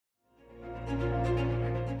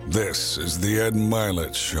This is the Ed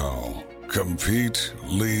Milet Show. Compete,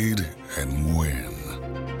 lead, and win.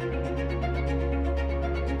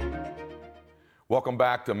 Welcome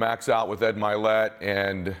back to Max Out with Ed Milet,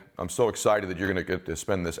 and I'm so excited that you're going to get to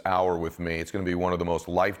spend this hour with me. It's going to be one of the most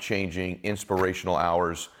life-changing, inspirational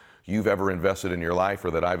hours you've ever invested in your life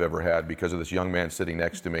or that I've ever had because of this young man sitting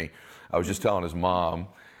next to me. I was just telling his mom,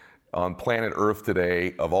 on planet Earth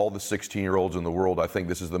today, of all the 16-year-olds in the world, I think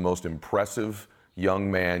this is the most impressive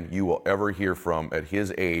young man you will ever hear from at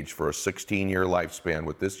his age for a 16-year lifespan.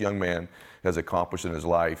 What this young man has accomplished in his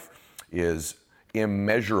life is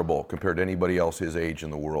immeasurable compared to anybody else his age in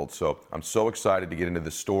the world. So I'm so excited to get into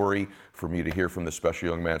this story, for me to hear from this special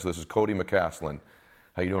young man. So this is Cody McCasland.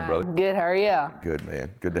 How you doing, brother? Good, how are you? Good,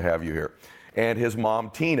 man. Good to have you here. And his mom,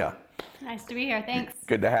 Tina. Nice to be here, thanks.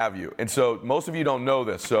 Good to have you. And so most of you don't know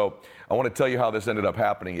this, so I want to tell you how this ended up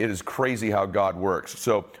happening. It is crazy how God works.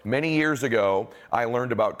 So many years ago, I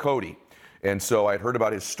learned about Cody. And so I'd heard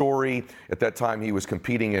about his story. At that time, he was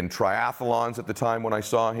competing in triathlons at the time when I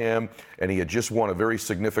saw him, and he had just won a very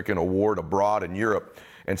significant award abroad in Europe.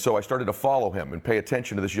 And so I started to follow him and pay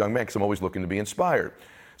attention to this young man because I'm always looking to be inspired.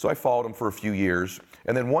 So I followed him for a few years,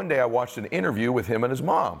 and then one day I watched an interview with him and his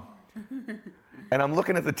mom. And I'm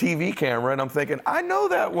looking at the TV camera and I'm thinking, I know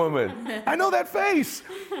that woman. I know that face.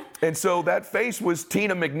 And so that face was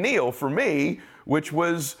Tina McNeil for me, which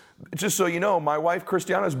was, just so you know, my wife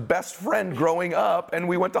Christiana's best friend growing up, and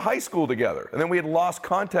we went to high school together. And then we had lost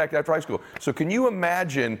contact after high school. So can you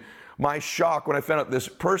imagine my shock when I found out this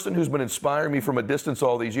person who's been inspiring me from a distance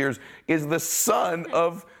all these years is the son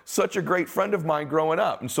of such a great friend of mine growing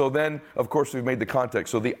up. And so then, of course, we've made the contact.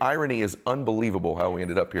 So the irony is unbelievable how we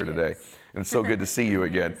ended up here today. And it's so good to see you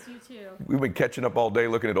again. Yes, you too. We've been catching up all day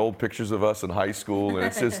looking at old pictures of us in high school, and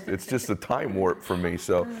it's just a time warp for me.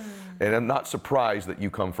 So, and I'm not surprised that you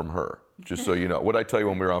come from her, just so you know. What did I tell you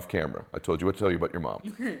when we were off camera? I told you what to tell you about your mom.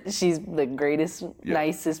 She's the greatest,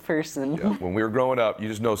 nicest person. Yeah. When we were growing up, you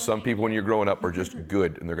just know some people when you're growing up are just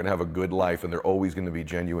good, and they're going to have a good life, and they're always going to be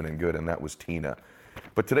genuine and good, and that was Tina.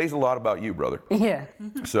 But today's a lot about you, brother. Yeah.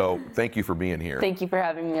 So thank you for being here. Thank you for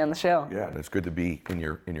having me on the show. Yeah, and it's good to be in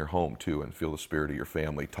your home too and feel the spirit of your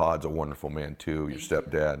family. Todd's a wonderful man too, your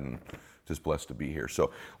stepdad, and just blessed to be here.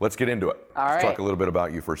 So let's get into it. All Let's right. talk a little bit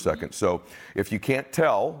about you for a second. So if you can't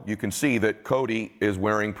tell, you can see that Cody is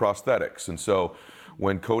wearing prosthetics. And so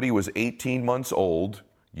when Cody was 18 months old,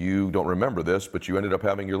 you don't remember this, but you ended up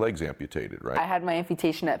having your legs amputated, right? I had my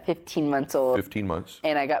amputation at 15 months old. 15 months.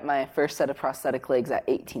 And I got my first set of prosthetic legs at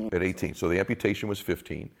 18. At 18. So the amputation was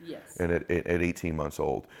 15. Yes. And at 18 months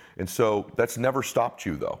old. And so that's never stopped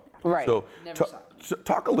you, though. Right. So Never stopped. so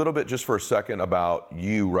talk a little bit just for a second about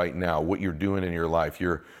you right now, what you're doing in your life.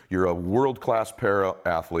 You're a world-class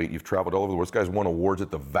para-athlete. You've traveled all over the world. This guy's won awards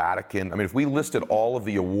at the Vatican. I mean, if we listed all of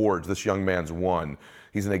the awards this young man's won,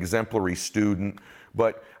 he's an exemplary student.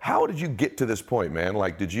 But how did you get to this point, man?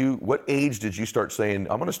 Like, what age did you start saying,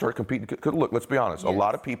 I'm going to start competing? 'Cause look, let's be honest. Yes. A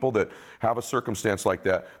lot of people that have a circumstance like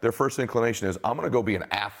that, their first inclination is, I'm going to go be an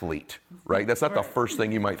athlete, right? That's not the first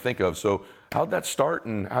thing you might think of. So how'd that start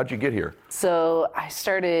and how'd you get here? So I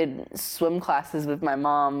started swim classes with my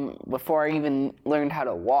mom before I even learned how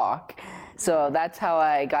to walk. So that's how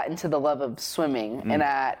I got into the love of swimming. And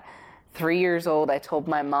at 3 years old, I told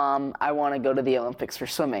my mom I want to go to the Olympics for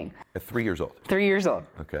swimming. At 3 years old? 3 years old.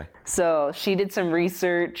 Okay. So she did some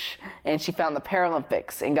research and she found the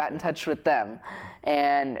Paralympics and got in touch with them.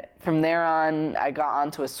 And from there on, I got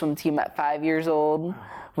onto a swim team at 5 years old,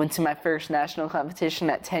 went to my first national competition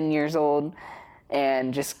at 10 years old,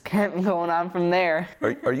 and just kept going on from there.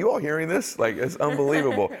 Are you all hearing this? Like, it's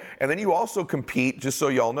unbelievable. And then you also compete, just so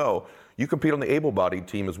y'all know, you compete on the able-bodied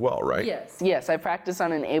team as well, right? Yes, I practice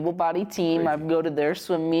on an able-bodied team. I go to their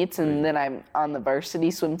swim meets, and then I'm on the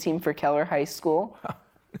varsity swim team for Keller High School.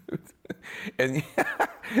 And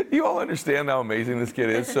you all understand how amazing this kid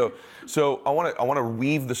is. So I want to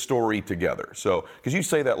weave the story together. So, because you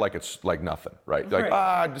say that like it's like nothing, right? Like,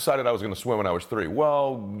 I decided I was going to swim when I was 3.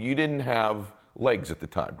 Well, you didn't have legs at the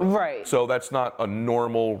time. Right. So that's not a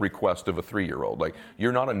normal request of a 3-year-old. Like,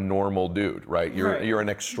 you're not a normal dude, right? You're an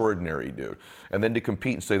extraordinary dude. And then to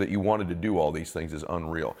compete and say that you wanted to do all these things is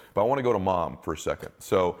unreal. But I want to go to mom for a second.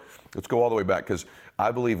 So let's go all the way back, because I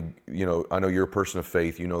believe, I know you're a person of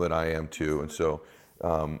faith. You know that I am too. And so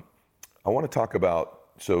I want to talk about,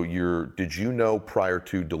 did you know prior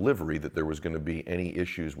to delivery that there was going to be any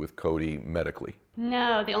issues with Cody medically?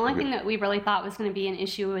 No, the only thing that we really thought was going to be an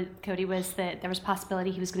issue with Cody was that there was a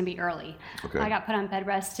possibility he was going to be early. Okay. I got put on bed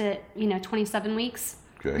rest at 27 weeks,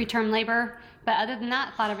 Okay. preterm labor. But other than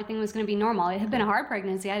that, thought everything was going to be normal. It had been a hard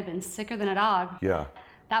pregnancy. I had been sicker than a dog. Yeah.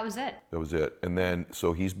 that was it. That was it. And then,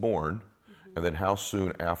 so he's born. And then how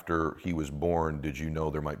soon after he was born did you know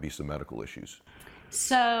there might be some medical issues?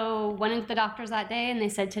 So went into the doctors that day and they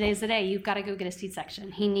said, today's the day, you've got to go get a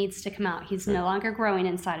C-section. He needs to come out. He's no longer growing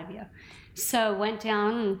inside of you. So went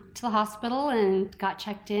down to the hospital and got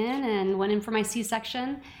checked in and went in for my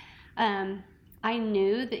C-section. I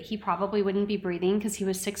knew that he probably wouldn't be breathing because he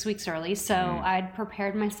was 6 weeks early. So I'd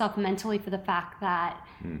prepared myself mentally for the fact that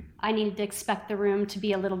I needed to expect the room to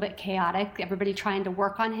be a little bit chaotic. Everybody trying to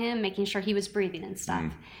work on him, making sure he was breathing and stuff.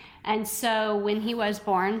 And so when he was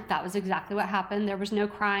born, that was exactly what happened. There was no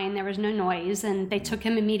crying, there was no noise, and they took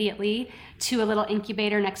him immediately to a little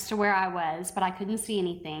incubator next to where I was, but I couldn't see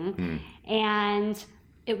anything. And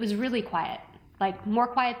it was really quiet, like more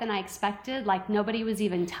quiet than I expected, like nobody was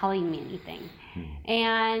even telling me anything.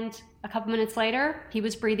 And a couple minutes later, he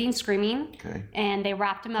was breathing, screaming, and they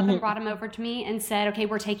wrapped him up and brought him over to me and said, okay,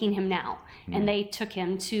 we're taking him now. And they took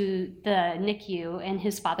him to the NICU, and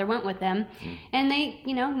his father went with them. And they,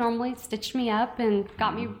 normally stitched me up and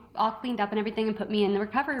got me all cleaned up and everything and put me in the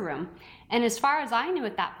recovery room. And as far as I knew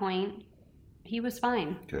at that point, he was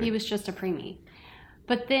fine. He was just a preemie.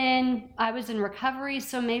 But then I was in recovery,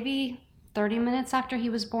 so maybe 30 minutes after he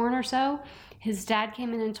was born or so, his dad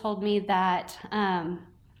came in and told me that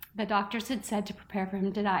the doctors had said to prepare for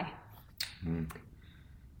him to die.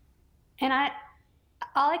 And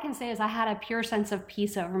all I can say is I had a pure sense of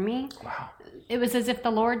peace over me. Wow. It was as if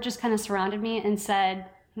the Lord just kind of surrounded me and said,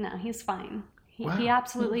 no, he's fine. He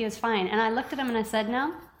absolutely is fine. And I looked at him and I said,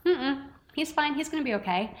 no, he's fine. He's going to be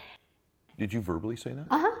okay. Did you verbally say that?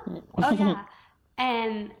 Oh, yeah.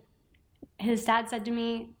 And his dad said to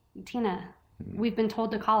me, Tina, we've been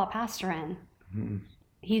told to call a pastor in.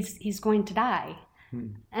 He's going to die.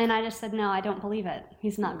 And I just said, no, I don't believe it.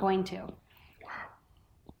 He's not going to.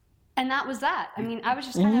 And that was that. I mean, I was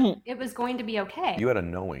just kind of, it was going to be okay. You had a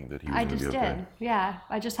knowing that he was going to be okay. I just did. Yeah.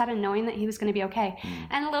 I just had a knowing that he was going to be okay.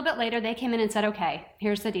 And a little bit later, they came in and said, okay,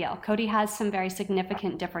 here's the deal. Cody has some very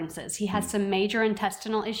significant differences. He has some major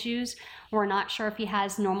intestinal issues. We're not sure if he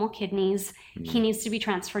has normal kidneys. He needs to be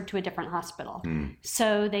transferred to a different hospital.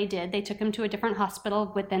 So they did. They took him to a different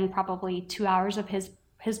hospital within probably 2 hours of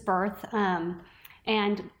his birth.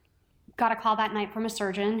 And got a call that night from a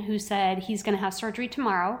surgeon who said he's going to have surgery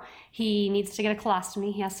tomorrow. He needs to get a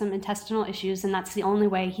colostomy. He has some intestinal issues, and that's the only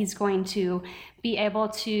way he's going to be able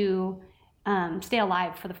to stay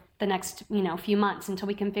alive for the next few months until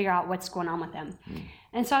we can figure out what's going on with him.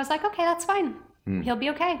 And so I was like, okay, that's fine. He'll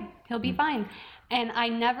be okay. He'll be fine. And I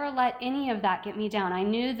never let any of that get me down. I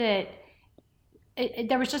knew that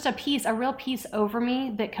there was just a real peace over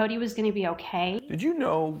me that Cody was going to be okay. Did you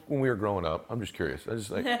know when we were growing up? I'm just curious. I was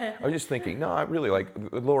just thinking, no, I really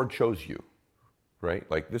the Lord chose you, right?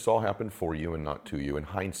 Like this all happened for you and not to you. In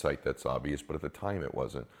hindsight, that's obvious, but at the time it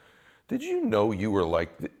wasn't. Did you know you were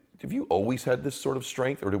have you always had this sort of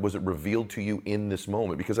strength, or was it revealed to you in this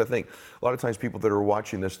moment? Because I think a lot of times people that are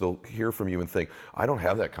watching this, they'll hear from you and think, I don't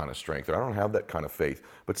have that kind of strength, or I don't have that kind of faith.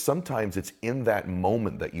 But sometimes it's in that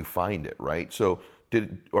moment that you find it, right? So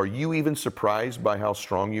are you even surprised by how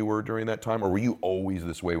strong you were during that time, or were you always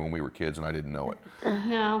this way when we were kids and I didn't know it?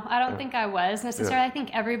 No, I don't think I was necessarily. I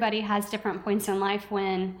think everybody has different points in life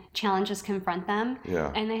when challenges confront them,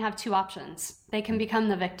 and they have two options. They can become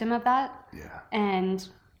the victim of that and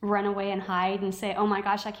run away and hide and say, oh my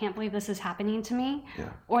gosh, I can't believe this is happening to me.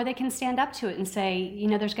 Or they can stand up to it and say,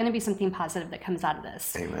 there's going to be something positive that comes out of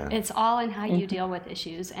this. Amen. It's all in how you deal with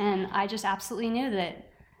issues. And I just absolutely knew that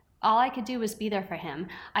all I could do was be there for him.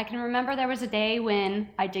 I can remember there was a day when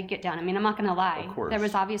I did get down. I mean, I'm not going to lie. Of course. There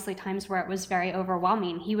was obviously times where it was very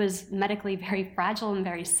overwhelming. He was medically very fragile and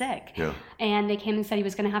very sick. And they came and said he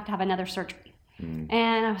was going to have another surgery.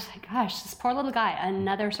 And I was like, gosh, this poor little guy,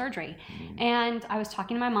 another surgery. And I was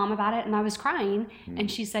talking to my mom about it, and I was crying. And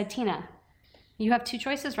she said, Tina, you have two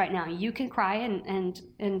choices right now. You can cry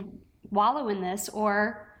and wallow in this,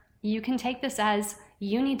 or you can take this as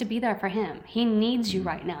you need to be there for him. He needs you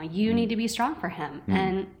right now. You need to be strong for him.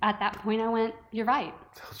 And at that point, I went, you're right.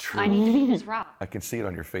 I need to be his rock. I can see it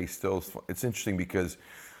on your face still. It's interesting because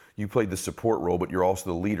you played the support role, but you're also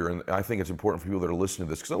the leader. And I think it's important for people that are listening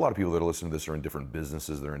to this, because a lot of people that are listening to this are in different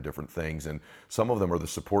businesses, they're in different things, and some of them are the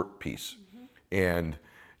support piece. And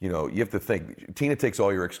you have to think, Tina takes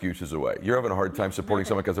all your excuses away. You're having a hard time supporting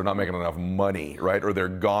someone because they're not making enough money, right? Or they're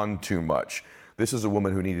gone too much. This is a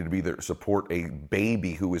woman who needed to be there to support a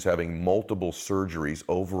baby who was having multiple surgeries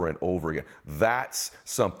over and over again. That's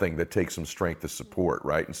something that takes some strength to support,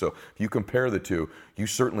 right? And so if you compare the two, you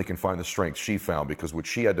certainly can find the strength she found, because what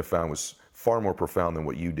she had to find was far more profound than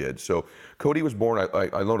what you did. So Cody was born, I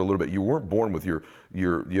learned a little bit, you weren't born with you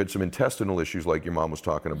had some intestinal issues like your mom was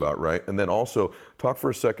talking about, right? And then also, talk for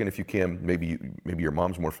a second if you can, maybe your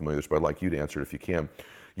mom's more familiar with this, but I'd like you to answer it if you can.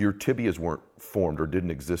 Your tibias weren't formed or didn't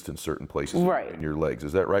exist in certain places in your legs,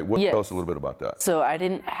 is that right? Yes. Tell us a little bit about that. So I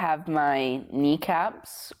didn't have my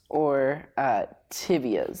kneecaps or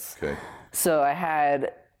tibias. Okay. So I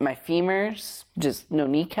had my femurs, just no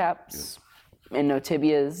kneecaps and no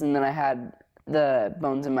tibias, and then I had the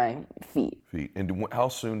bones in my feet. And how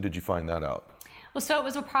soon did you find that out? Well, so it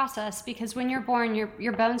was a process because when you're born,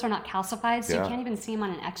 your bones are not calcified, so you can't even see them on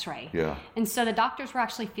an x-ray. Yeah. And so the doctors were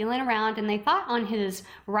actually feeling around, and they thought on his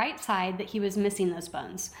right side that he was missing those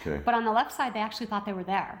bones. Okay. But on the left side, they actually thought they were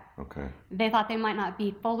there. Okay. They thought they might not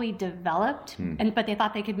be fully developed, but they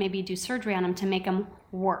thought they could maybe do surgery on them to make them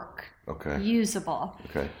work. Okay. Usable.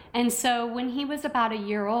 Okay. And so when he was about a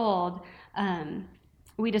year old,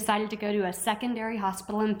 we decided to go to a secondary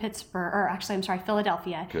hospital in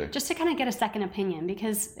Philadelphia, just to kind of get a second opinion,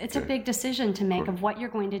 because it's a big decision to make of what you're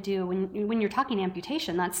going to do when you're talking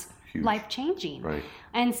amputation. That's huge. Life-changing. Right.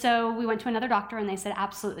 And so we went to another doctor, and they said,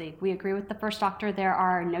 absolutely, we agree with the first doctor. There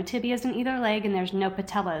are no tibias in either leg, and there's no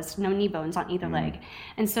patellas, no knee bones on either leg.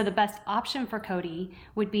 And so the best option for Cody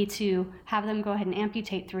would be to have them go ahead and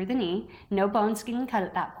amputate through the knee, no bones getting cut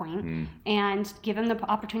at that point, and give him the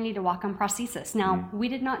opportunity to walk on prosthesis. Now, we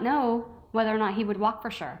did not know whether or not he would walk for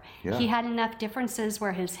sure. Yeah. He had enough differences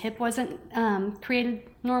where his hip wasn't created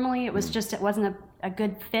normally. It was just, it wasn't a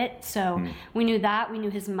good fit. So we knew that. We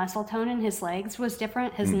knew his muscle tone in his legs was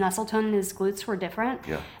different. His muscle tone in his glutes were different.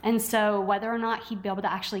 Yeah. And so whether or not he'd be able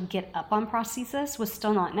to actually get up on prosthesis was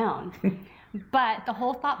still not known. But the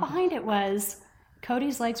whole thought behind it was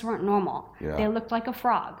Cody's legs weren't normal. Yeah. They looked like a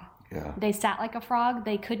frog. Yeah. They sat like a frog.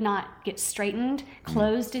 They could not get straightened.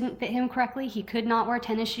 Clothes didn't fit him correctly. He could not wear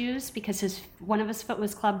tennis shoes because one of his foot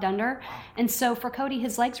was clubbed under. And so for Cody,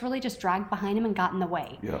 his legs really just dragged behind him and got in the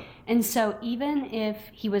way. Yeah. And so even if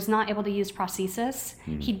he was not able to use prosthesis,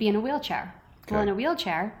 he'd be in a wheelchair. Okay. Well, in a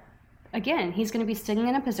wheelchair, again, he's going to be sitting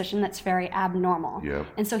in a position that's very abnormal. Yeah.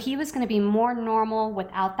 And so he was going to be more normal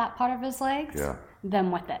without that part of his legs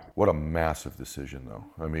than with it. What a massive decision, though.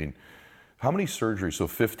 I mean, how many surgeries, so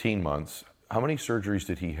 15 months, how many surgeries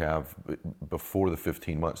did he have before the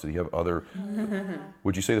 15 months? Did he have other,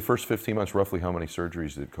 would you say the first 15 months, roughly how many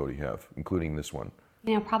surgeries did Cody have, including this one?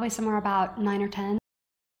 You know, probably somewhere about 9 or 10.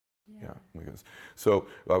 Yeah. So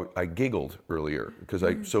I giggled earlier because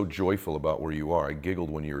I'm so joyful about where you are. I giggled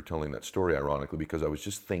when you were telling that story, ironically, because I was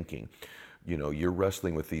just thinking, you know, you're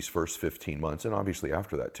wrestling with these first 15 months, and obviously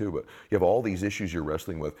after that too, but you have all these issues you're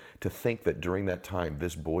wrestling with. To think that during that time,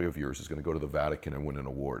 this boy of yours is going to go to the Vatican and win an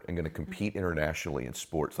award and going to compete internationally in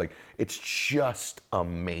sports. Like, it's just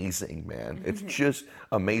amazing, man. It's just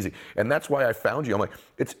amazing. And that's why I found you. I'm like,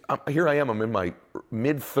 here I am, I'm in my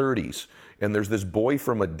mid-30s, and there's this boy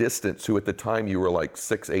from a distance who at the time you were like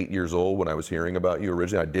 6, 8 years old when I was hearing about you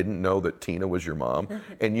originally. I didn't know that Tina was your mom,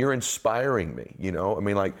 and you're inspiring me, you know? I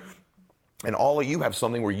mean, like, and all of you have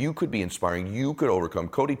something where you could be inspiring, you could overcome.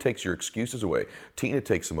 Cody takes your excuses away. Tina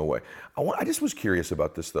takes them away. I just was curious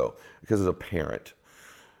about this, though, because as a parent,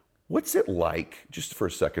 what's it like, just for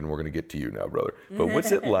a second, we're going to get to you now, brother, but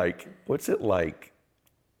what's it like,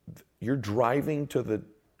 you're driving to the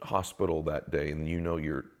hospital that day, and you know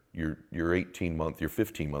your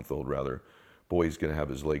 15-month-old rather, boy's going to have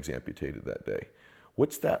his legs amputated that day.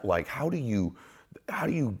 What's that like? How do you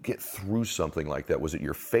get through something like that? Was it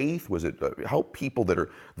your faith? Was it help people that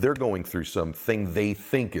they're going through something they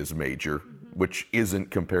think is major, which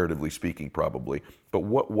isn't, comparatively speaking, probably. But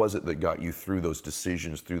what was it that got you through those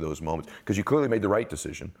decisions, through those moments? Because you clearly made the right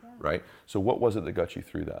decision, right? So what was it that got you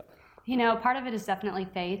through that? You know, part of it is definitely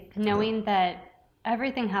faith, knowing that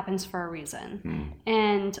everything happens for a reason.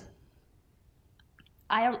 And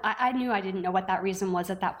I knew I didn't know what that reason was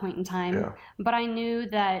at that point in time, but I knew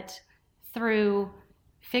that through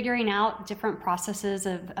figuring out different processes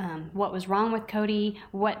of what was wrong with Cody,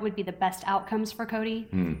 what would be the best outcomes for Cody,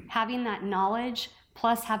 having that knowledge,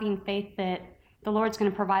 plus having faith that the Lord's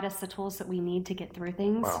going to provide us the tools that we need to get through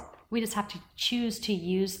things. Wow. We just have to choose to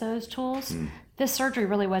use those tools. This surgery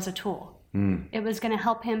really was a tool. It was going to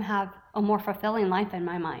help him have a more fulfilling life in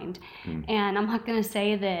my mind. And I'm not going to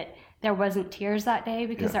say that there wasn't tears that day,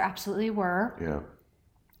 because there absolutely were. Yeah.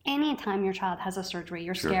 Anytime your child has a surgery,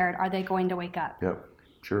 you're scared, are they going to wake up? Yep,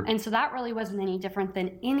 sure. And so that really wasn't any different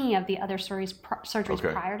than any of the other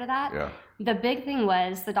surgeries prior to that. Yeah. The big thing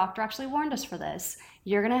was, the doctor actually warned us for this.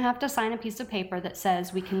 You're going to have to sign a piece of paper that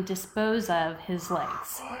says we can dispose of his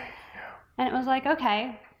legs. And it was like,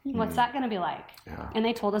 okay, What's that going to be like? Yeah. And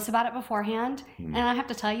they told us about it beforehand. And I have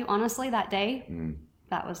to tell you, honestly, that day,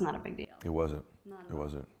 that was not a big deal. It wasn't. It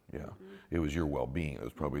wasn't. Yeah. It was your well-being. That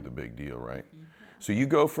was probably the big deal, right? So you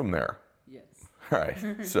go from there. Yes. All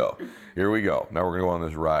right. So here we go. Now we're going to go on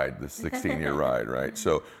this ride, this 16-year ride, right?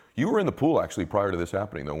 So you were in the pool actually prior to this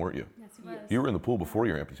happening, though, weren't you? Yes, it was. You were in the pool before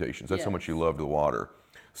your amputations. That's how Yes. much you loved the water.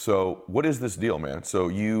 So what is this deal, man? So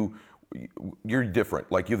you're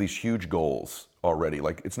different. Like you have these huge goals already.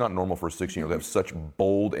 Like it's not normal for a 16-year-old to have such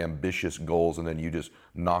bold, ambitious goals, and then you just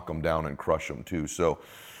knock them down and crush them too. So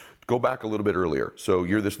go back a little bit earlier. So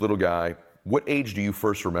you're this little guy. What age do you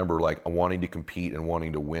first remember like wanting to compete and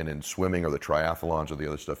wanting to win in swimming or the triathlons or the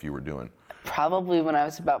other stuff you were doing? Probably when I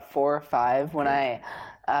was about 4 or 5 when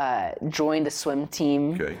I joined a swim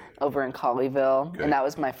team over in Colleyville. And that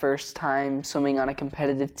was my first time swimming on a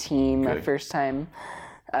competitive team, my first time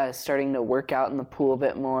starting to work out in the pool a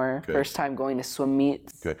bit more, first time going to swim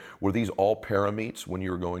meets. Okay. Were these all para meets when you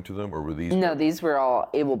were going to them, or were these? No, these were all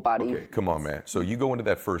able-bodied. Okay, come on, man. So you go into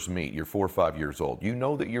that first meet, you're 4 or 5 years old. You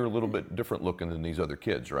know that you're a little bit different looking than these other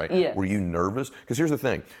kids, right? Yes. Were you nervous? Because here's the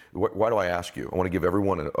thing. Why do I ask you? I want to give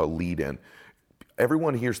everyone a lead in.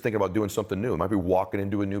 Everyone here's thinking about doing something new. It might be walking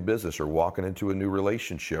into a new business or walking into a new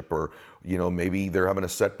relationship, or maybe they're having a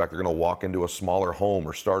setback. They're going to walk into a smaller home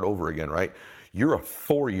or start over again, right? You're a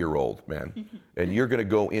 4-year-old, man, and you're going to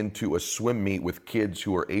go into a swim meet with kids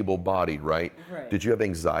who are able-bodied, right? Did you have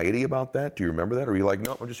anxiety about that? Do you remember that? Or were you like,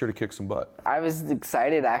 no, I'm just here to kick some butt? I was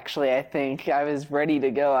excited, actually. I think I was ready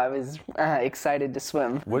to go. I was excited to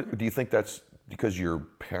swim. What do you think that's because your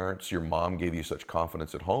parents, your mom gave you such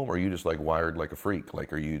confidence at home, or are you just like wired like a freak?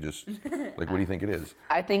 Like, are you just like, what do you think it is?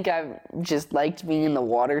 I think I just liked being in the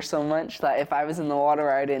water so much that if I was in the water,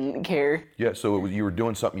 I didn't care. Yeah, so you were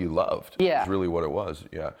doing something you loved. Yeah. Is really what it was.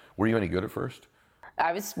 Yeah. Were you any good at first?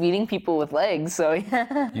 I was beating people with legs, so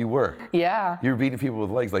yeah. You were? Yeah. You were beating people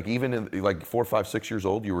with legs. Like even in like 4, 5, 6 years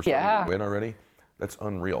old, you were starting to win already? That's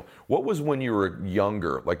unreal. What was when you were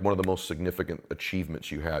younger, like one of the most significant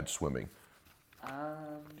achievements you had swimming?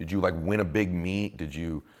 Did you like win a big meet? Did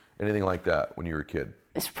you anything like that when you were a kid?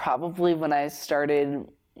 It's probably when I started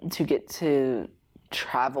to get to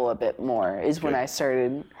travel a bit more is when I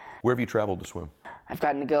started. Where have you traveled to swim? I've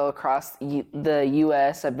gotten to go across the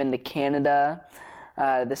U.S. I've been to Canada.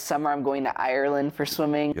 This summer I'm going to Ireland for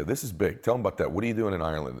swimming. Yeah, this is big. Tell them about that. What are you doing in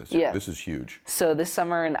Ireland this year? Yeah. This is huge. So this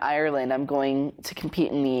summer in Ireland I'm going to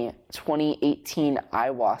compete in the 2018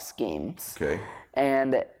 IWAS Games. Okay.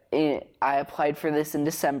 And I applied for this in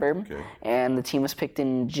December, and the team was picked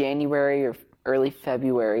in January or early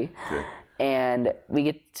February. Okay. And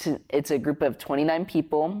it's a group of 29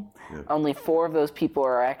 people. Yeah. Only 4 of those people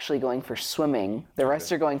are actually going for swimming. The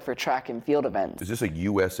rest are going for track and field events. Is this a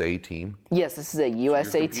USA team? Yes, this is a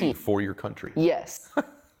USA team. For your country? Yes.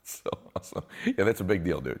 So awesome. Yeah, that's a big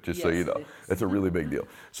deal, dude, just so you know. That's a really big deal.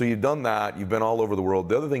 So you've done that. You've been all over the world.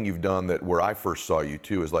 The other thing you've done that where I first saw you,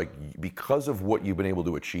 too, is like because of what you've been able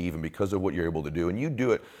to achieve and because of what you're able to do, and you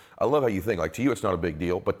do it, I love how you think. Like, to you, it's not a big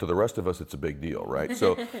deal, but to the rest of us, it's a big deal, right?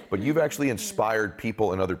 So, but you've actually inspired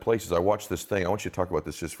people in other places. I watched this thing. I want you to talk about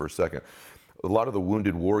this just for a second. A lot of the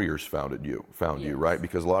wounded warriors found you, right?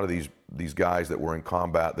 Because a lot of these guys that were in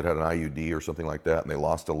combat that had an IUD or something like that, and they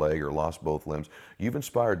lost a leg or lost both limbs. You've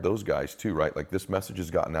inspired those guys too, right? Like this message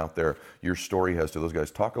has gotten out there. Your story has to those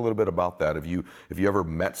guys. Talk a little bit about that. Have you ever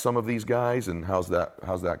met some of these guys, and how's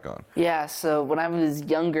that gone? Yeah. So when I was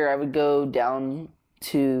younger, I would go down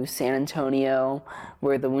to San Antonio,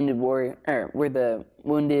 where the Wounded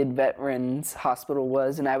Veterans Hospital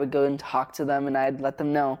was, and I would go and talk to them, and I'd let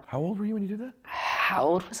them know. How old were you when you did that? How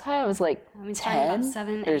old was I? I was like 10 about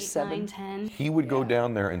 7, or 8, 7. 9, 10. He would go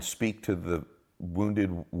down there and speak to the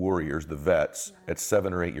wounded warriors, the vets, at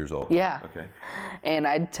 7 or 8 years old. Yeah. Okay. And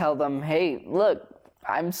I'd tell them, hey, look,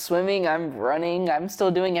 I'm swimming, I'm running, I'm still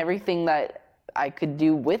doing everything that I could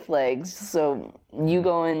do with legs. So you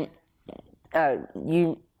go and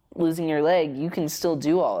you losing your leg, you can still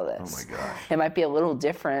do all of this. Oh my gosh. It might be a little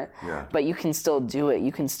different, but you can still do it.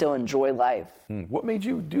 You can still enjoy life. What made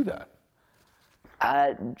you do that?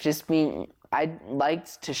 I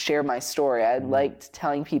liked to share my story. I liked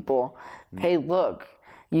telling people, hey, look,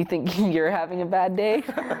 you think you're having a bad day?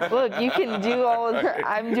 Look, you can do all of that.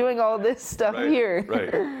 I'm doing all this stuff here.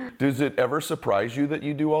 Right. Does it ever surprise you that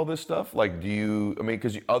you do all this stuff? Like,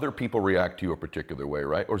 because other people react to you a particular way,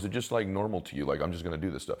 right? Or is it just like normal to you? Like, I'm just going to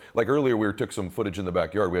do this stuff. Like earlier, we took some footage in the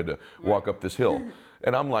backyard. We had to walk up this hill.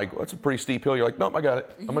 And I'm like, well, that's a pretty steep hill. You're like, nope, I got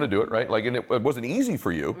it. I'm going to do it, right? Like, and it wasn't easy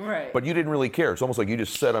for you, but you didn't really care. It's almost like you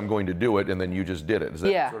just said, I'm going to do it, and then you just did it. Is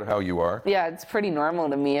that sort of how you are? Yeah, it's pretty normal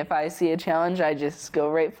to me. If I see a challenge, I just go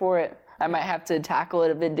right for it. I might have to tackle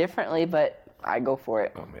it a bit differently, but I go for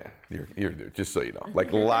it. Oh man, you're just so you know,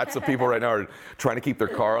 like lots of people right now are trying to keep their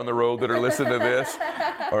car on the road that are listening to this,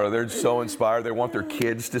 or they're so inspired. They want their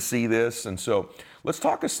kids to see this. And so let's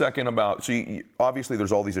talk a second about, so obviously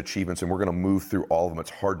there's all these achievements and we're going to move through all of them.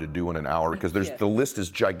 It's hard to do in an hour because the list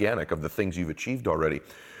is gigantic of the things you've achieved already.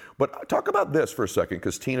 But talk about this for a second,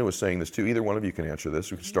 because Tina was saying this too. Either one of you can answer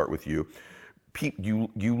this. We can start with you.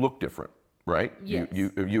 You look different, right? Yes.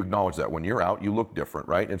 You acknowledge that when you're out, you look different,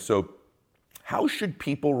 right? And so how should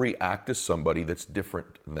people react to somebody that's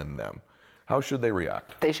different than them? How should they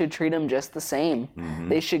react? They should treat them just the same.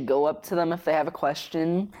 They should go up to them if they have a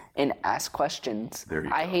question and ask questions.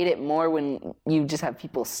 I hate it more when you just have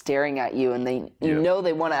people staring at you and you know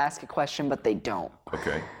they want to ask a question, but they don't.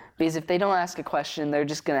 Okay. Because if they don't ask a question, they're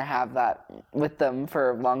just going to have that with them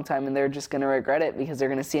for a long time, and they're just going to regret it because they're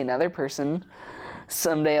going to see another person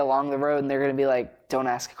someday along the road, and they're going to be like, don't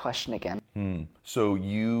ask a question again. So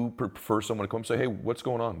you prefer someone to come and say, hey, what's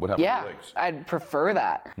going on? What happened to your legs? I'd prefer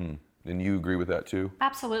that. And you agree with that too?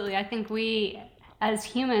 Absolutely. I think we, as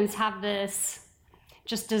humans, have this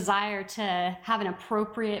just desire to have an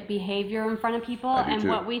appropriate behavior in front of people. And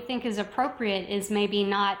what we think is appropriate is maybe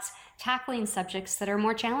not tackling subjects that are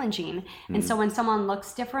more challenging. And so when someone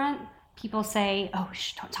looks different, people say, oh,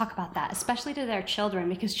 don't talk about that, especially to their children,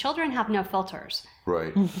 because children have no filters.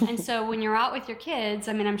 Right. And so when you're out with your kids,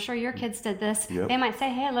 I mean, I'm sure your kids did this. They might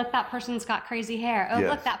say, hey, look, that person's got crazy hair. Oh,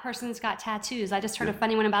 look, that person's got tattoos. I just heard a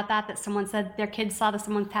funny one about that someone said their kids saw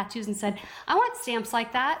someone with tattoos and said, I want stamps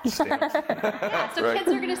like that. So kids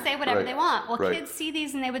are going to say whatever they want. Well, kids see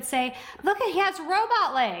these and they would say, look, he has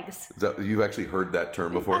robot legs. You've actually heard that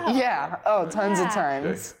term before? Tons of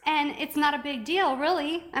times. And it's not a big deal,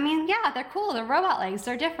 really. I mean, they're cool. They're robot legs.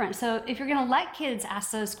 They're different. So if you're going to let kids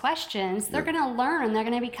ask those questions, they're going to learn. They're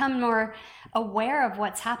going to become more aware of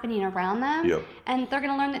what's happening around them. And they're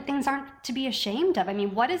going to learn that things aren't to be ashamed of. I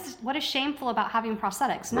mean, what is shameful about having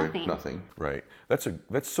prosthetics? Nothing. Nothing. Right. That's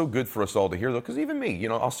so good for us all to hear, though, because even me,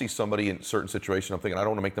 I'll see somebody in a certain situation, I'm thinking I don't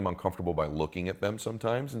want to make them uncomfortable by looking at them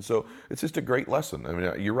sometimes, and so it's just a great lesson. I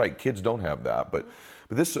mean, you're right, kids don't have that, but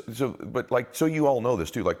you all know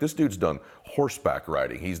this too. Like, this dude's done horseback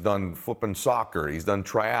riding, he's done flipping soccer, he's done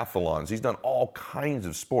triathlons, he's done all kinds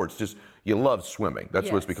of sports. Just, you love swimming.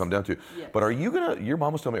 That's what it's become down to. But are you gonna? Your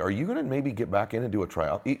mom was telling me, are you gonna maybe get back in and do a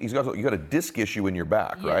tryout? You got a disc issue in your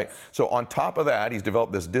back, right? So on top of that, he's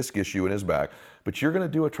developed this disc issue in his back. But you're going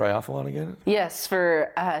to do a triathlon again? Yes,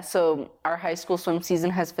 so our high school swim season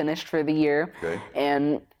has finished for the year. Okay.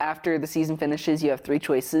 And after the season finishes, you have 3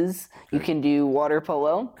 choices. Okay. You can do water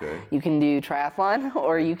polo, you can do triathlon,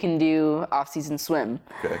 or you can do off-season swim.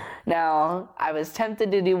 Okay. Now, I was tempted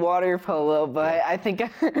to do water polo, but I think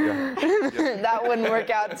that wouldn't work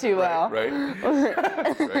out too well. Right.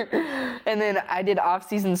 And then I did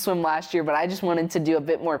off-season swim last year, but I just wanted to do a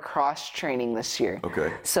bit more cross-training this year.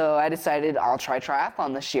 Okay. So I decided I'll try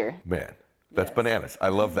triathlon this year. Man, that's bananas. I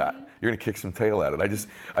love that. You're gonna kick some tail at it.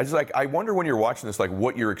 I wonder when you're watching this, like,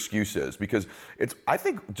 what your excuse is, because I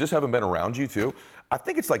think, just having been around you too, I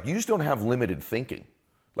think it's like you just don't have limited thinking.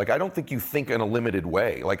 Like, I don't think you think in a limited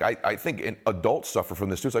way. Like, I think adults suffer from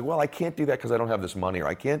this too. It's like, well, I can't do that because I don't have this money, or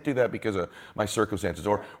I can't do that because of my circumstances,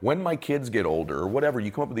 or when my kids get older, or whatever. You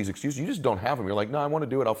come up with these excuses. You just don't have them. You're like, no, I want to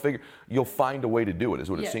do it. You'll find a way to do it, is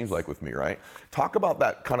what it seems like with me, right? Talk about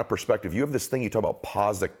that kind of perspective. You have this thing you talk about,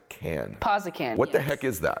 Posican. Posican. What the heck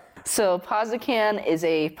is that? So Posican is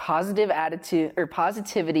a positive attitude, or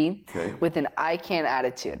positivity with an I can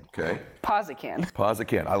attitude. Okay.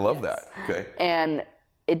 Posican. I love that. Okay. And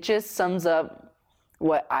it just sums up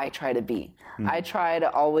what I try to be. I try to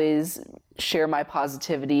always share my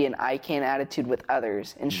positivity and I can attitude with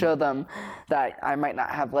others and show them that I might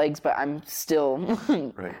not have legs, but I'm still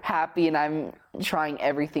happy, and I'm trying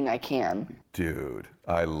everything I can. Dude,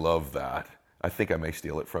 I love that. I think I may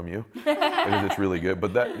steal it from you because it's really good.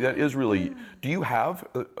 But that is really, do you have,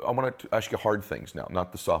 I want to ask you hard things now,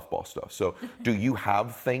 not the softball stuff. So do you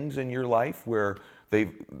have things in your life where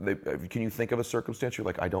can you think of a circumstance you're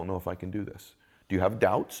like, I don't know if I can do this? Do you have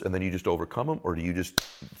doubts and then you just overcome them, or do you just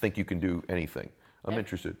think you can do anything? I'm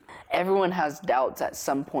interested. Everyone has doubts at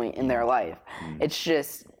some point in their life. It's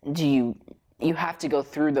just, you have to go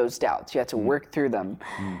through those doubts. You have to work through them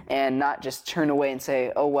and not just turn away and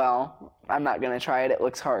say, oh, well, I'm not going to try it. It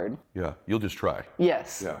looks hard. Yeah, you'll just try.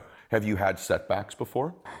 Yes. Yeah. Have you had setbacks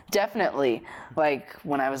before? Definitely. Like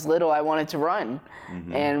when I was little, I wanted to run,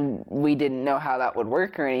 and we didn't know how that would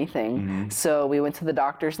work or anything. So we went to the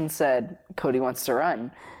doctors and said, Cody wants to run.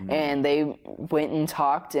 And they went and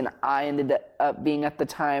talked, and I ended up being at the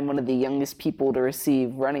time one of the youngest people to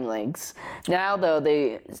receive running legs. Now, though,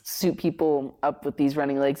 they suit people up with these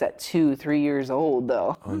running legs at 2-3 years old,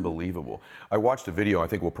 though. Unbelievable. I watched a video. I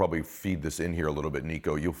think we'll probably feed this in here a little bit.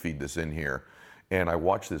 Nico, you'll feed this in here. And I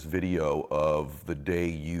watched this video of the day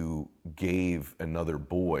you gave another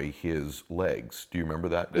boy his legs. Do you remember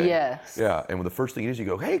that day? Yes. Yeah, and the first thing you do is you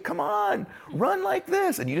go, hey, come on, run like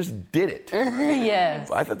this. And you just did it.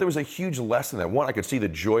 Yes. I thought there was a huge lesson in that. One, I could see the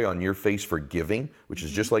joy on your face for giving, which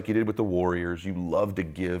is just like you did with the Warriors. You love to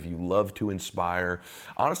give. You love to inspire.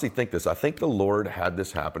 Honestly, think this. I think the Lord had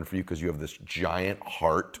this happen for you because you have this giant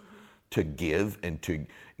heart to give and to,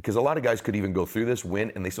 because a lot of guys could even go through this,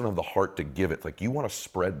 win, and they still don't have the heart to give it. It's like you want to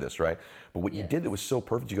spread this, right? But what you did that was so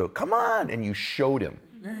perfect, you go, come on, and you showed him.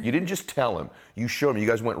 You didn't just tell him, you showed him. You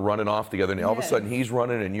guys went running off together, and all of a sudden he's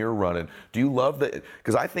running and you're running. Do you love that?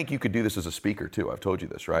 Because I think you could do this as a speaker too. I've told you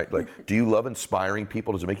this, right? Like, do you love inspiring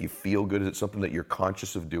people? Does it make you feel good? Is it something that you're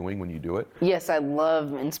conscious of doing when you do it? Yes, I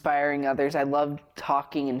love inspiring others. I love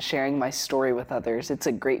talking and sharing my story with others. It's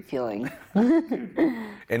a great feeling.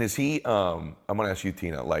 And is he, I'm going to ask you,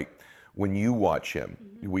 Tina, like, when you watch him,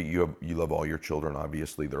 you love all your children,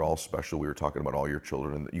 obviously. They're all special. We were talking about all your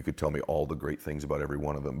children, and you could tell me all the great things about every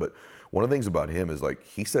one of them. But one of the things about him is, like,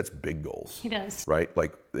 he sets big goals. He does. Right?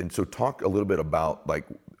 Like, and so talk a little bit about, like,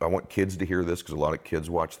 I want kids to hear this because a lot of kids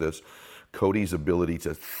watch this. Cody's ability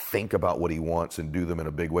to think about what he wants and do them in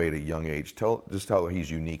a big way at a young age. Tell just how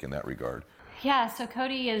he's unique in that regard. Yeah, so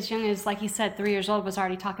Cody, as young as, like he said, 3 years old, was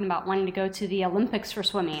already talking about wanting to go to the Olympics for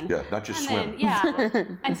swimming. Yeah, not just swim. Then, yeah.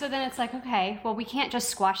 And so then it's like, okay, well, we can't just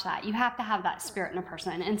squash that. You have to have that spirit in a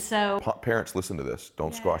person. And so Parents, listen to this.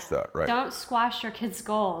 Don't squash that, right? Don't squash your kids'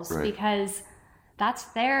 goals, Right. because that's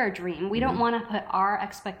their dream. We don't want to put our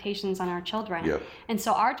expectations on our children. Yep. And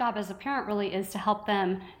so our job as a parent really is to help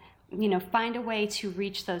them, you know, find a way to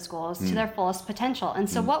reach those goals to their fullest potential. And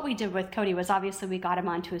so what we did with Cody was, obviously we got him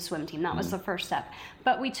onto a swim team. That was the first step.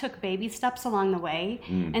 But we took baby steps along the way.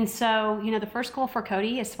 And so, you know, the first goal for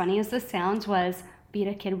Cody, as funny as this sounds, was beat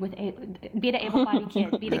an able-bodied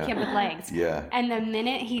kid, beat a kid with legs. Yeah. And the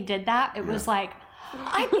minute he did that, it was like,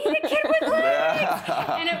 I beat a kid with legs!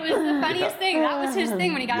 And it was the funniest thing. That was his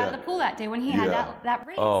thing when he got out of the pool that day, when he had that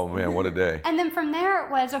race. Oh, man, what a day. And then from there, it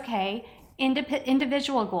was, okay,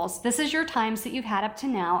 individual goals. This is your times that you've had up to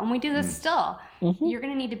now, and we do this still. You're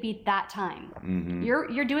going to need to beat that time.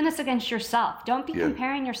 You're doing this against yourself. Don't be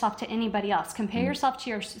comparing yourself to anybody else. Compare yourself to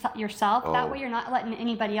yourself. That way you're not letting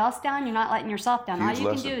anybody else down. You're not letting yourself down. All you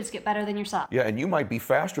can do is get better than yourself. Yeah, and you might be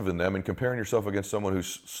faster than them, and comparing yourself against someone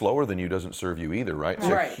who's slower than you doesn't serve you either, right?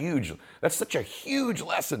 That's such a huge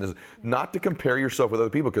lesson, is not to compare yourself with other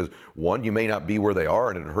people, because one, you may not be where they are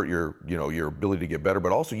and it'll hurt your ability to get better,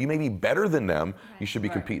 but also you may be better than them. You should be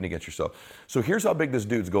competing against yourself. So here's how big this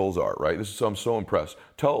dude's goals are, right? I'm so impressed.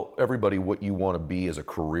 Tell everybody what you want to be as a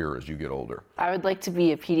career as you get older. I would like to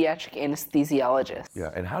be a pediatric anesthesiologist. Yeah,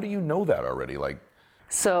 and how do you know that already?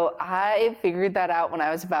 So I figured that out when I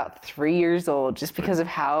was about 3 years old, just because of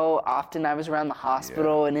how often I was around the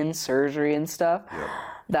hospital and in surgery and stuff,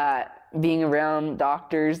 that being around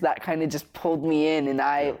doctors, that kind of just pulled me in, and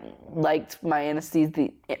I liked my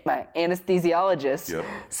anesthesiologist.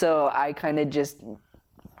 So I kind of just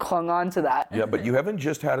clung on to that. Yeah, but you haven't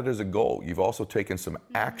just had it as a goal. You've also taken some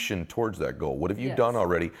action towards that goal. What have you done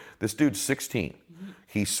already? This dude's 16.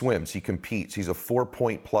 He swims, he competes, he's a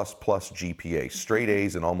 4-point plus GPA, straight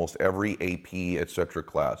A's in almost every AP, etc.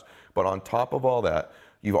 class. But on top of all that,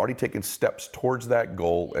 you've already taken steps towards that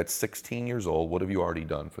goal at 16 years old. What have you already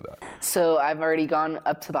done for that? So I've already gone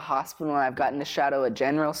up to the hospital, and I've gotten to shadow a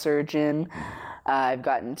general surgeon. I've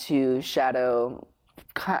gotten to shadow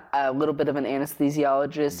a little bit of an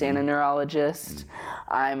anesthesiologist and a neurologist.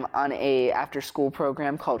 I'm on a after-school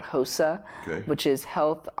program called HOSA, which is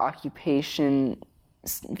Health Occupation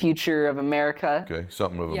Future of America. Okay,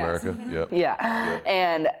 something of America.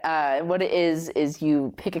 And what it is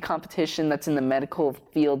you pick a competition that's in the medical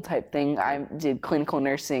field type thing. I did clinical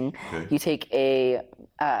nursing. You take a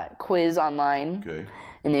quiz online,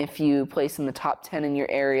 and if you place in the top 10 in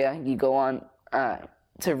your area, you go on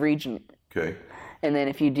to region. And then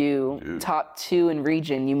if you do top 2 in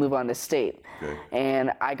region, you move on to state. Okay.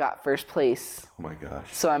 And I got first place. Oh my gosh.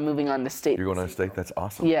 So I'm moving on to state. You're going on to state? That's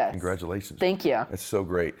awesome. Yes. Congratulations. Thank you. That's so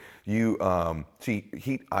great. You I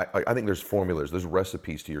think there's formulas, there's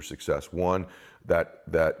recipes to your success. One,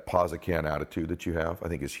 that pause a can attitude that you have, I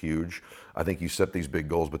think is huge. I think you set these big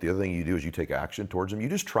goals, but the other thing you do is you take action towards them. You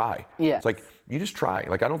just try. Yes. It's like you just try.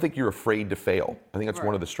 Like I don't think you're afraid to fail. I think that's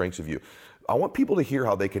one of the strengths of you. I want people to hear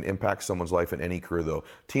how they can impact someone's life in any career, though.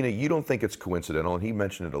 Tina, you don't think it's coincidental, and he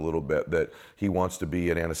mentioned it a little bit, that he wants to be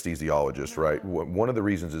an anesthesiologist, right? One of the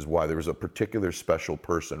reasons is why there was a particular special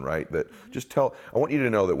person, right? That I want you to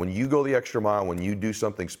know that when you go the extra mile, when you do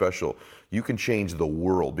something special, you can change the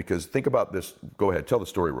world. Because think about this. Go ahead, tell the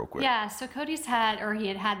story real quick. Yeah, so Cody's had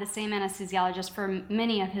the same anesthesiologist for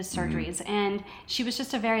many of his surgeries, and she was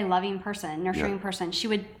just a very loving person, nurturing person. She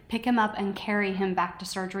would pick him up and carry him back to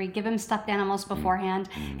surgery, give him stuffed animals beforehand,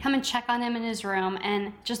 come and check on him in his room,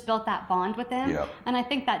 and just built that bond with him. Yep. And I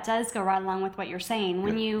think that does go right along with what you're saying.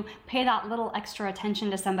 When you pay that little extra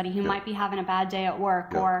attention to somebody who might be having a bad day at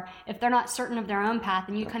work, or if they're not certain of their own path,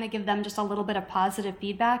 and you kind of give them just a little bit of positive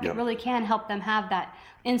feedback, it really can help them have that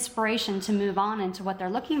inspiration to move on into what they're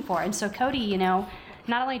looking for. And so Cody,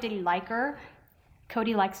 not only did he like her,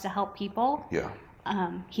 Cody likes to help people. Yeah.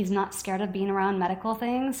 He's not scared of being around medical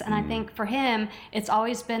things. And I think for him, it's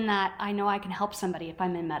always been that I know I can help somebody if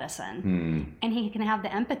I'm in medicine. And he can have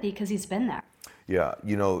the empathy because he's been there. Yeah,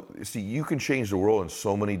 see, you can change the world in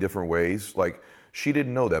so many different ways. Like, she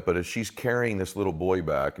didn't know that, but as she's carrying this little boy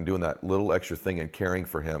back and doing that little extra thing and caring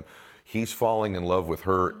for him, he's falling in love with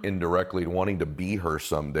her indirectly, wanting to be her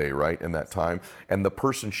someday, right, in that time. And the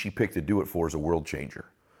person she picked to do it for is a world changer.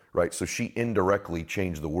 Right, so she indirectly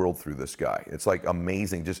changed the world through this guy. It's like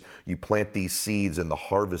amazing. Just you plant these seeds, and the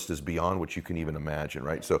harvest is beyond what you can even imagine.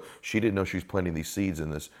 Right, so she didn't know she was planting these seeds in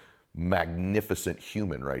this magnificent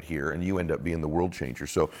human right here, and you end up being the world changer.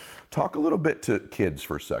 So, talk a little bit to kids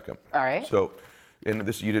for a second. All right. So, and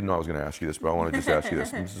this, you didn't know I was going to ask you this, but I want to just ask you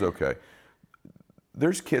this. This is okay.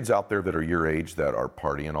 There's kids out there that are your age that are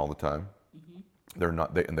partying all the time. They're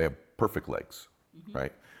not, and they have perfect legs,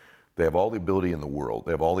 right? They have all the ability in the world.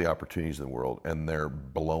 They have all the opportunities in the world, and they're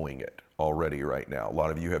blowing it already right now. A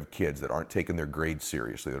lot of you have kids that aren't taking their grades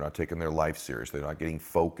seriously. They're not taking their life seriously. They're not getting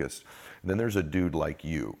focused. And then there's a dude like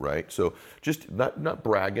you, right? So just not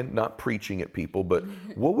bragging, not preaching at people, but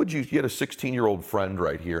what would you had a 16-year-old friend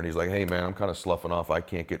right here, and he's like, hey, man, I'm kind of sloughing off. I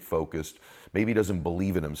can't get focused. Maybe he doesn't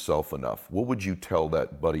believe in himself enough. What would you tell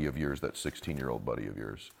that buddy of yours, that 16-year-old buddy of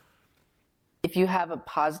yours? If you have a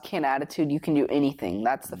pause-can attitude, you can do anything.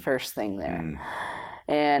 That's the first thing there.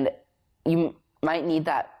 And you might need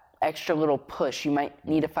that extra little push. You might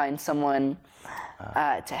need to find someone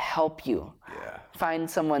to help you. Yeah. Find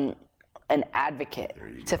someone, an advocate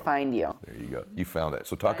to find you. There you go. You found it.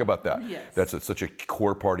 So talk about that. Yes. That's such a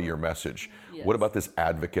core part of your message. Yes. What about this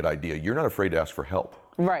advocate idea? You're not afraid to ask for help,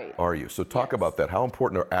 Right. are you? So talk about that. How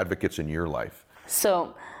important are advocates in your life?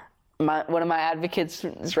 So one of my advocates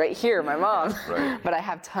is right here, my mom. Right. But I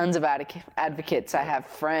have tons of advocates. I have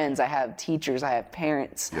friends, I have teachers, I have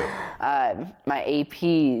parents. My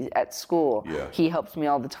AP at school, he helps me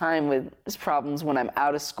all the time with his problems when I'm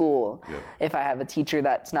out of school. If I have a teacher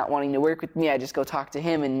that's not wanting to work with me, I just go talk to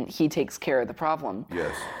him and he takes care of the problem.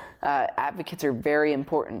 Yes. Advocates are very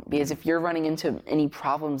important because if you're running into any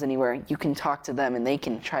problems anywhere, you can talk to them and they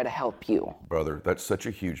can try to help you. Brother, that's such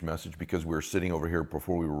a huge message, because we were sitting over here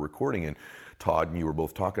before we were recording, and Todd and you were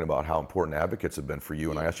both talking about how important advocates have been for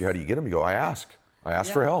you. And I asked you, how do you get them? You go, I ask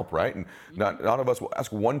for help, right? And none of us will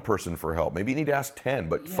ask one person for help. Maybe you need to ask 10,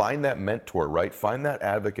 but find that mentor, right? Find that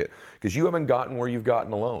advocate, because you haven't gotten where you've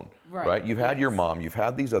gotten alone, right? You've had your mom, you've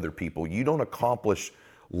had these other people. You don't accomplish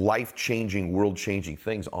life-changing, world-changing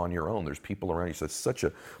things on your own. There's people around you. So it's such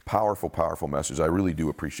a powerful, powerful message. I really do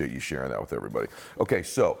appreciate you sharing that with everybody. Okay,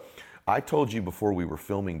 so I told you before we were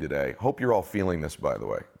filming today, hope you're all feeling this, by the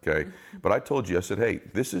way, okay? But I told you, I said, hey,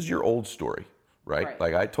 this is your old story, right?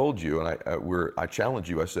 Like I told you, and I challenged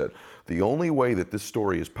you, I said, the only way that this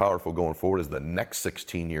story is powerful going forward is the next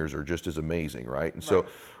 16 years are just as amazing, right? And so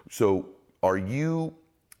are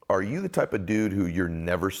you the type of dude who you're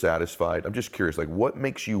never satisfied? I'm just curious, like, what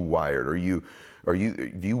makes you wired? Do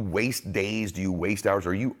you waste days? Do you waste hours?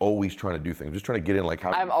 Are you always trying to do things? I'm just trying to get in, like,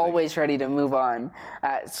 how I'm always ready to move on.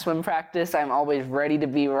 At swim practice, I'm always ready to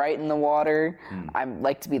be right in the water. I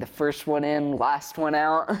like to be the first one in, last one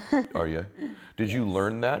out. Are you? Did you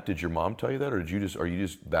learn that? Did your mom tell you that, or are you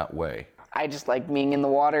just that way? I just like being in the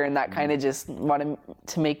water, and that kind of just wanted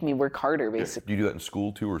to make me work harder, basically. Do you do that in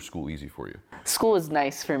school too, or is school easy for you? School is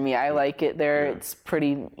nice for me. I like it there. Yeah. It's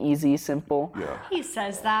pretty easy, simple. Yeah. He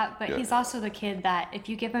says that, but Yeah. he's also the kid that if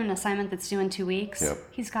you give him an assignment that's due in 2 weeks, Yep.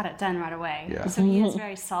 he's got it done right away. Yeah. So he is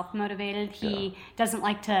very self-motivated. He doesn't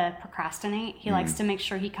like to procrastinate. He likes to make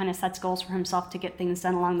sure he kind of sets goals for himself to get things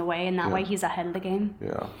done along the way, and that way he's ahead of the game.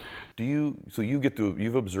 Yeah.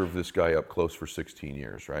 You've observed this guy up close for 16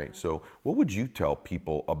 years, right? So what would you tell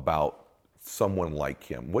people about someone like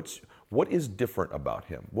him? What is different about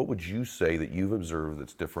him? What would you say that you've observed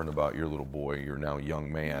that's different about your little boy, your now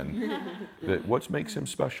young man? What makes him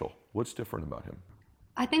special? What's different about him?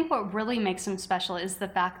 I think what really makes him special is the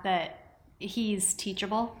fact that he's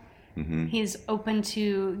teachable. He's open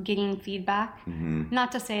to getting feedback.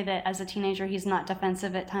 Not to say that as a teenager he's not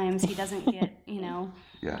defensive at times. He doesn't get,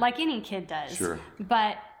 like any kid does. Sure.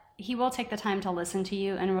 But he will take the time to listen to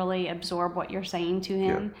you and really absorb what you're saying to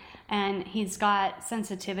him. And he's got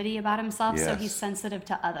sensitivity about himself, so he's sensitive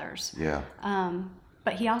to others. Yeah.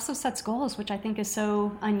 But he also sets goals, which I think is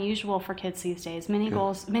so unusual for kids these days.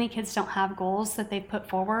 Many kids don't have goals that they put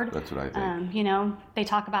forward. That's what I think. They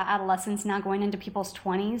talk about adolescents now going into people's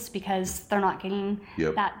 20s because they're not getting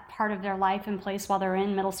that part of their life in place while they're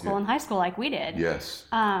in middle school and high school like we did. Yes.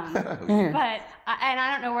 But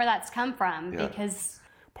I don't know where that's come from because...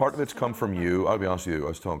 Part of it's come from you. I'll be honest with you. I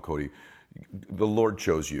was telling Cody, the Lord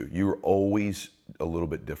chose you. You were always a little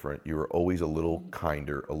bit different. You were always a little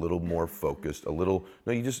kinder, a little more focused,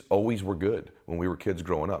 you just always were good when we were kids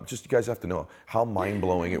growing up. Just you guys have to know how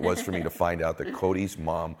mind-blowing it was for me to find out that Cody's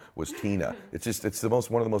mom was Tina. It's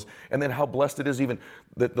one of the most, and then how blessed it is even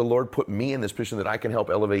that the Lord put me in this position that I can help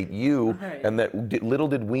elevate you, and that little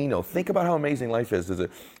did we know. Think about how amazing life is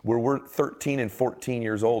where we're 13 and 14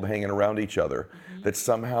 years old hanging around each other, that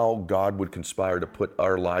somehow God would conspire to put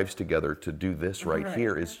our lives together to do this right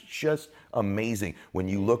here is just amazing. When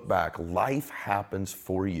you look back, life happens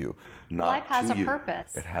for you, not life has to a you.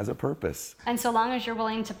 purpose. It has a purpose. And so long as you're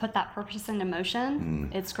willing to put that purpose into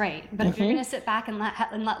motion, it's great. But if you're going to sit back and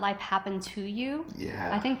let life happen to you,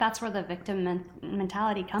 I think that's where the victim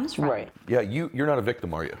mentality comes from. Right. Yeah, you're not a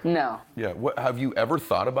victim, are you? No. Yeah. Have you ever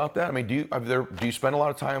thought about that? I mean, do you spend a lot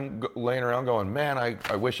of time laying around going, man,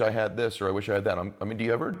 I wish I had this or I wish I had that? Do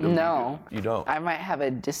you ever? No. You don't? I might have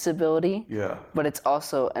a disability, but it's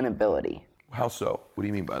also an ability. How so? What do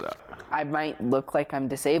you mean by that? I might look like I'm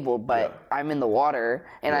disabled, but I'm in the water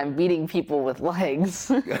and I'm beating people with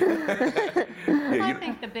legs. I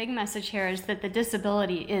think the big message here is that the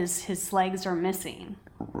disability is his legs are missing.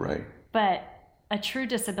 Right. But a true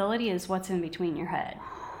disability is what's in between your head.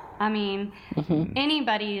 I mean,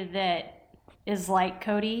 anybody that is like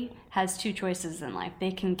Cody has two choices in life.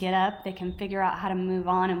 They can get up, they can figure out how to move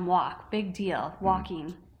on and walk. Big deal,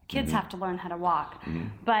 walking. Kids have to learn how to walk.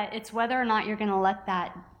 But it's whether or not you're going to let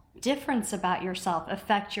that difference about yourself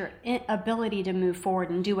affect your ability to move forward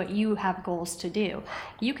and do what you have goals to do.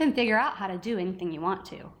 You can figure out how to do anything you want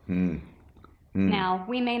to. Now,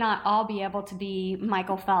 we may not all be able to be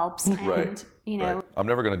Michael Phelps and, Right. I'm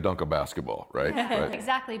never going to dunk a basketball, right? Right.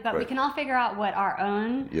 Exactly, but we can all figure out what our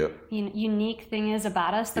own unique thing is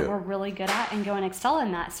about us that we're really good at and go and excel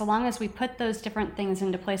in that, so long as we put those different things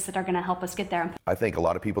into place that are going to help us get there. I think a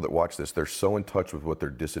lot of people that watch this, they're so in touch with what their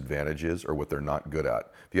disadvantage is or what they're not good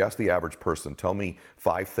at. If you ask the average person, tell me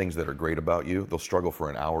 5 things that are great about you, they'll struggle for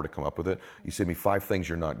an hour to come up with it. You say me 5 things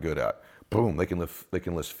you're not good at. Boom, they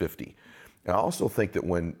can list 50. And I also think that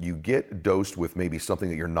when you get dosed with maybe something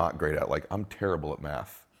that you're not great at, like I'm terrible at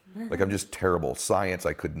math. Like I'm just terrible. Science,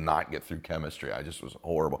 I could not get through chemistry. I just was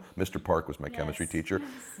horrible. Mr. Park was my chemistry teacher,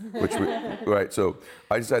 right? So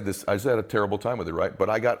I just had a terrible time with it, right? But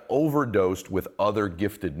I got overdosed with other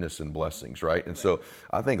giftedness and blessings, right? And so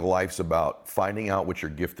I think life's about finding out what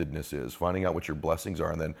your giftedness is, finding out what your blessings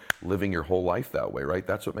are, and then living your whole life that way, right?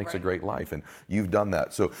 That's what makes a great life, and you've done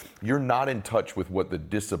that. So you're not in touch with what the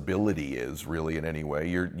disability is really in any way.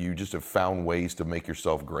 You just have found ways to make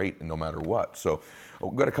yourself great no matter what. So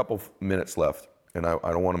we've got a couple minutes left, and I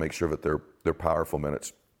don't want to make sure that they're powerful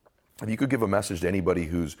minutes. If you could give a message to anybody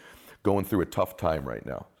who's going through a tough time right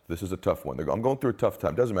now. This is a tough one. I'm going through a tough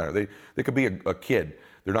time. Doesn't matter. They could be a kid.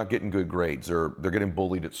 They're not getting good grades, or they're getting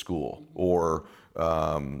bullied at school, or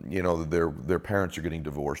their parents are getting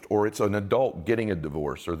divorced, or it's an adult getting a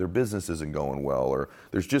divorce, or their business isn't going well, or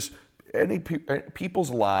there's just people's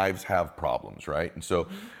lives have problems, right? And so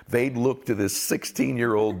they'd look to this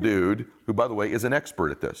 16-year-old dude who, by the way, is an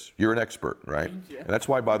expert at this. You're an expert, right? And that's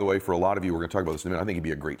why, by the way, for a lot of you, we're going to talk about this in a minute, I think he'd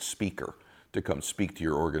be a great speaker to come speak to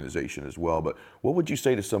your organization as well. But what would you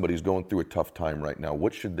say to somebody who's going through a tough time right now?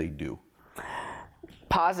 What should they do?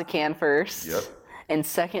 pause a can first. Yep. And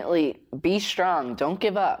secondly, be strong. Don't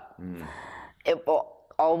give up. It will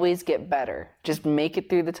always get better. Just make it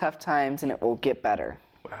through the tough times and it will get better.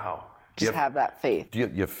 Wow. Just have that faith.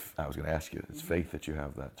 I was going to ask you, it's faith that you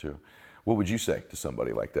have that too. What would you say to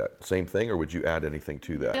somebody like that? Same thing, or would you add anything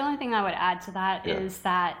to that? The only thing I would add to that is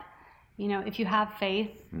that, if you have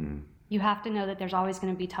faith, you have to know that there's always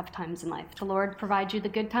going to be tough times in life. The Lord provides you the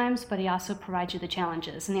good times, but he also provides you the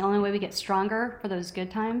challenges. And the only way we get stronger for those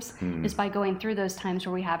good times is by going through those times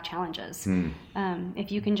where we have challenges.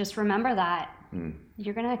 If you can just remember that,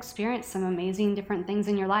 you're going to experience some amazing different things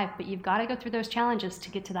in your life, but you've got to go through those challenges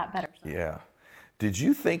to get to that better. Yeah. Did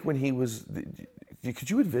you think when he was, could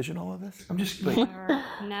you envision all of this? I'm just like.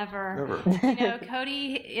 Never.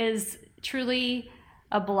 Cody is truly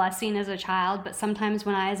a blessing as a child, but sometimes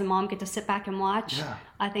when I as a mom get to sit back and watch,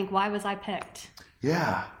 I think, why was I picked?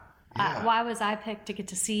 Yeah. Why was I picked to get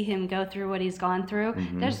to see him go through what he's gone through?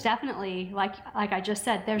 There's definitely, like I just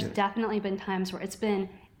said, there's definitely been times where it's been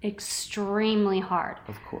extremely hard.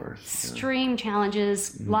 Of course. Extreme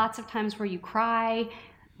challenges, lots of times where you cry.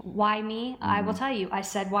 Why me? I will tell you, I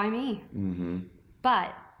said, why me?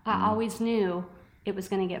 But I always knew it was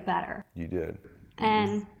going to get better. You did.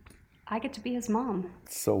 And I get to be his mom.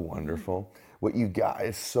 So wonderful. What you got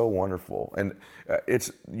is so wonderful. And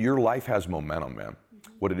your life has momentum, man.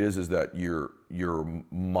 What it is that your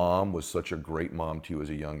mom was such a great mom to you as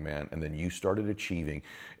a young man, and then you started achieving.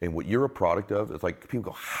 And what you're a product of, it's like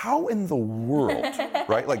people go, how in the world,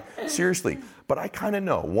 right? Like, seriously. But I kind of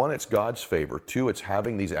know. One, it's God's favor. Two, it's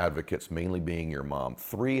having these advocates, mainly being your mom.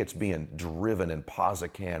 Three, it's being driven and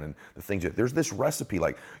Pazacan and the things. There's this recipe,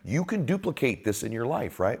 like, you can duplicate this in your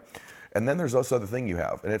life, right? And then there's this other thing you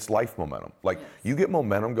have, and it's life momentum. Like, you get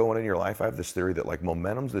momentum going in your life. I have this theory that, like,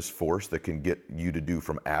 momentum's this force that can get you to do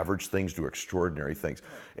from average things to extraordinary things.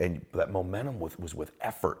 And that momentum was with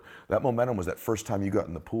effort. That momentum was that first time you got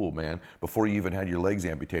in the pool, man, before you even had your legs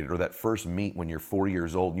amputated, or that first meet when you're 4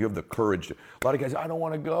 years old, and you have the courage to, a lot of guys, I don't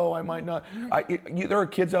want to go, I might not. There are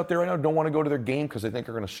kids out there I know don't want to go to their game because they think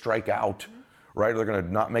they're going to strike out. Right? Or they're going to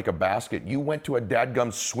not make a basket. You went to a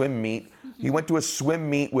dadgum swim meet. You went to a swim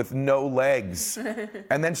meet with no legs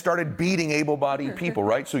and then started beating able-bodied people,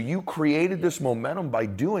 right? So you created this momentum by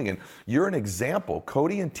doing it. You're an example.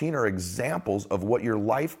 Cody and Tina are examples of what your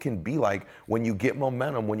life can be like when you get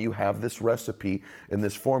momentum, when you have this recipe and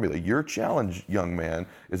this formula. Your challenge, young man,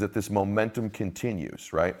 is that this momentum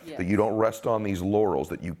continues, right? Yes. That you don't rest on these laurels,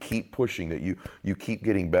 that you keep pushing, that you keep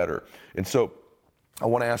getting better. And so I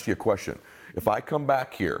want to ask you a question. If I come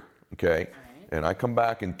back here, okay, and I come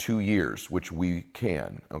back in 2 years, which we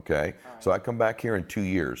can, okay, so I come back here in 2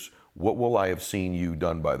 years, what will I have seen you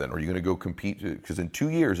done by then? Are you going to go compete? Because in 2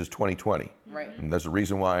 years is 2020. Right. And there's a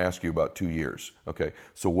reason why I ask you about 2 years. Okay.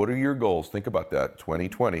 So what are your goals? Think about that.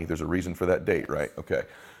 2020, there's a reason for that date, right? Okay.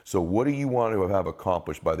 So what do you want to have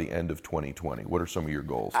accomplished by the end of 2020? What are some of your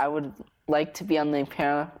goals? I would like to be on the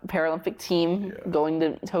Paralympic team, going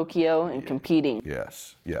to Tokyo and competing.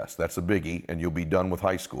 Yes, that's a biggie. And you'll be done with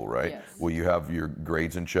high school, right? Yes. Will you have your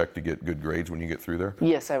grades in check to get good grades when you get through there?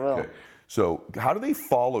 Yes, I will. Okay. So how do they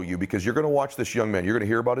follow you? Because you're going to watch this young man. You're going to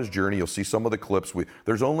hear about his journey. You'll see some of the clips.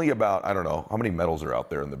 There's only about, I don't know, how many medals are out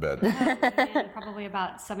there in the bed? Probably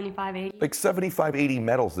about 75, 80. Like 75, 80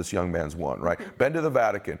 medals this young man's won, right? Been to the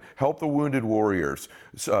Vatican, helped the wounded warriors,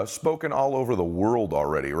 spoken all over the world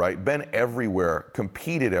already, right? Been everywhere,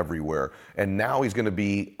 competed everywhere. And now he's going to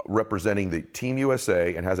be representing the Team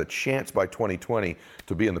USA and has a chance by 2020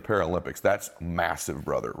 to be in the Paralympics. That's massive,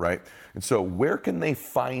 brother, right? And so where can they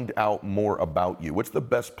find out more about you? What's the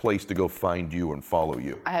best place to go find you and follow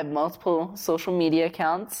you? I have multiple social media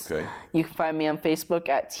accounts. Okay. You can find me on Facebook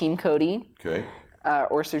at Team Cody. Okay.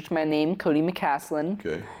 Or search my name, Cody McCasland.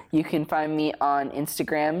 Okay. You can find me on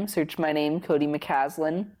Instagram, search my name, Cody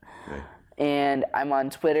McCasland. Okay. And I'm on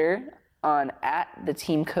Twitter on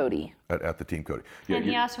 @TheTeamCody. At the Team Cody. Yeah, and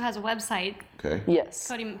he also has a website. Okay.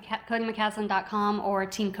 Yes. CodyMcCasland.com or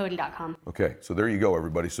TeamCody.com. Okay, so there you go,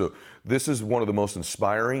 everybody. So this is one of the most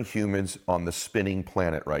inspiring humans on the spinning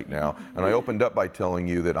planet right now. And I opened up by telling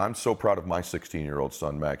you that I'm so proud of my 16-year-old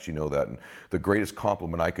son, Max. You know that. And the greatest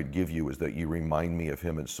compliment I could give you is that you remind me of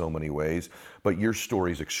him in so many ways. But your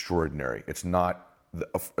story is extraordinary. It's not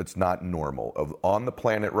normal. On the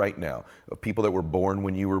planet right now, of people that were born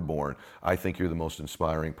when you were born, I think you're the most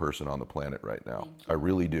inspiring person on the planet right now. I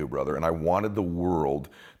really do, brother. And I wanted the world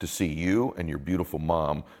to see you and your beautiful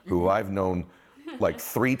mom, who I've known like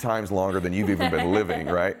 3 times longer than you've even been living,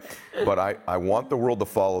 right? But I want the world to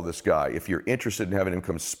follow this guy. If you're interested in having him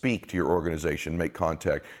come speak to your organization, make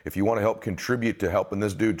contact. If you want to help contribute to helping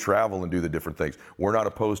this dude travel and do the different things, we're not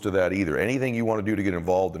opposed to that either. Anything you want to do to get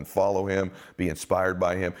involved and follow him, be inspired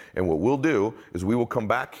by him. And what we'll do is we will come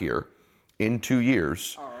back here in 2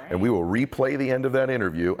 years, and we will replay the end of that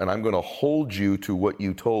interview, and I'm going to hold you to what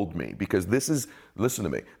you told me, because this is, listen to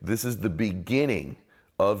me, this is the beginning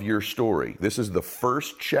of your story. This is the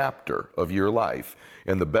first chapter of your life,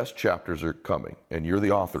 and the best chapters are coming, and you're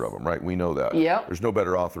the author of them, right? We know that. Yep. There's no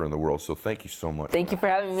better author in the world, so thank you so much. Thank you for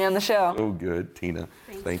having me on the show. So good, Tina.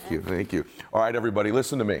 Thank you. All right, everybody,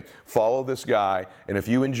 listen to me. Follow this guy, and if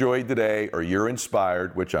you enjoyed today or you're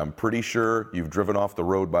inspired, which I'm pretty sure you've driven off the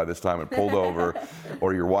road by this time and pulled over,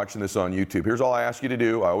 or you're watching this on YouTube, here's all I ask you to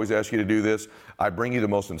do. I always ask you to do this. I bring you the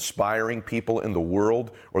most inspiring people in the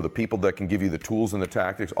world, or the people that can give you the tools and the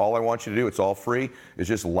tactics. All I want you to do, it's all free, is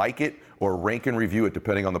just like it or rank and review it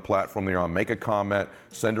depending on the platform you're on. Make a comment,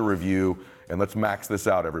 send a review, and let's max this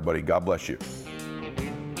out, everybody. God bless you.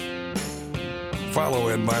 Follow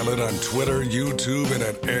Ed Mylett on Twitter, YouTube, and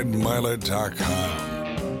at edmylett.com.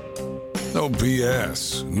 No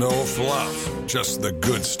BS, no fluff, just the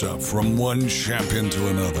good stuff from one champion to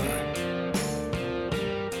another.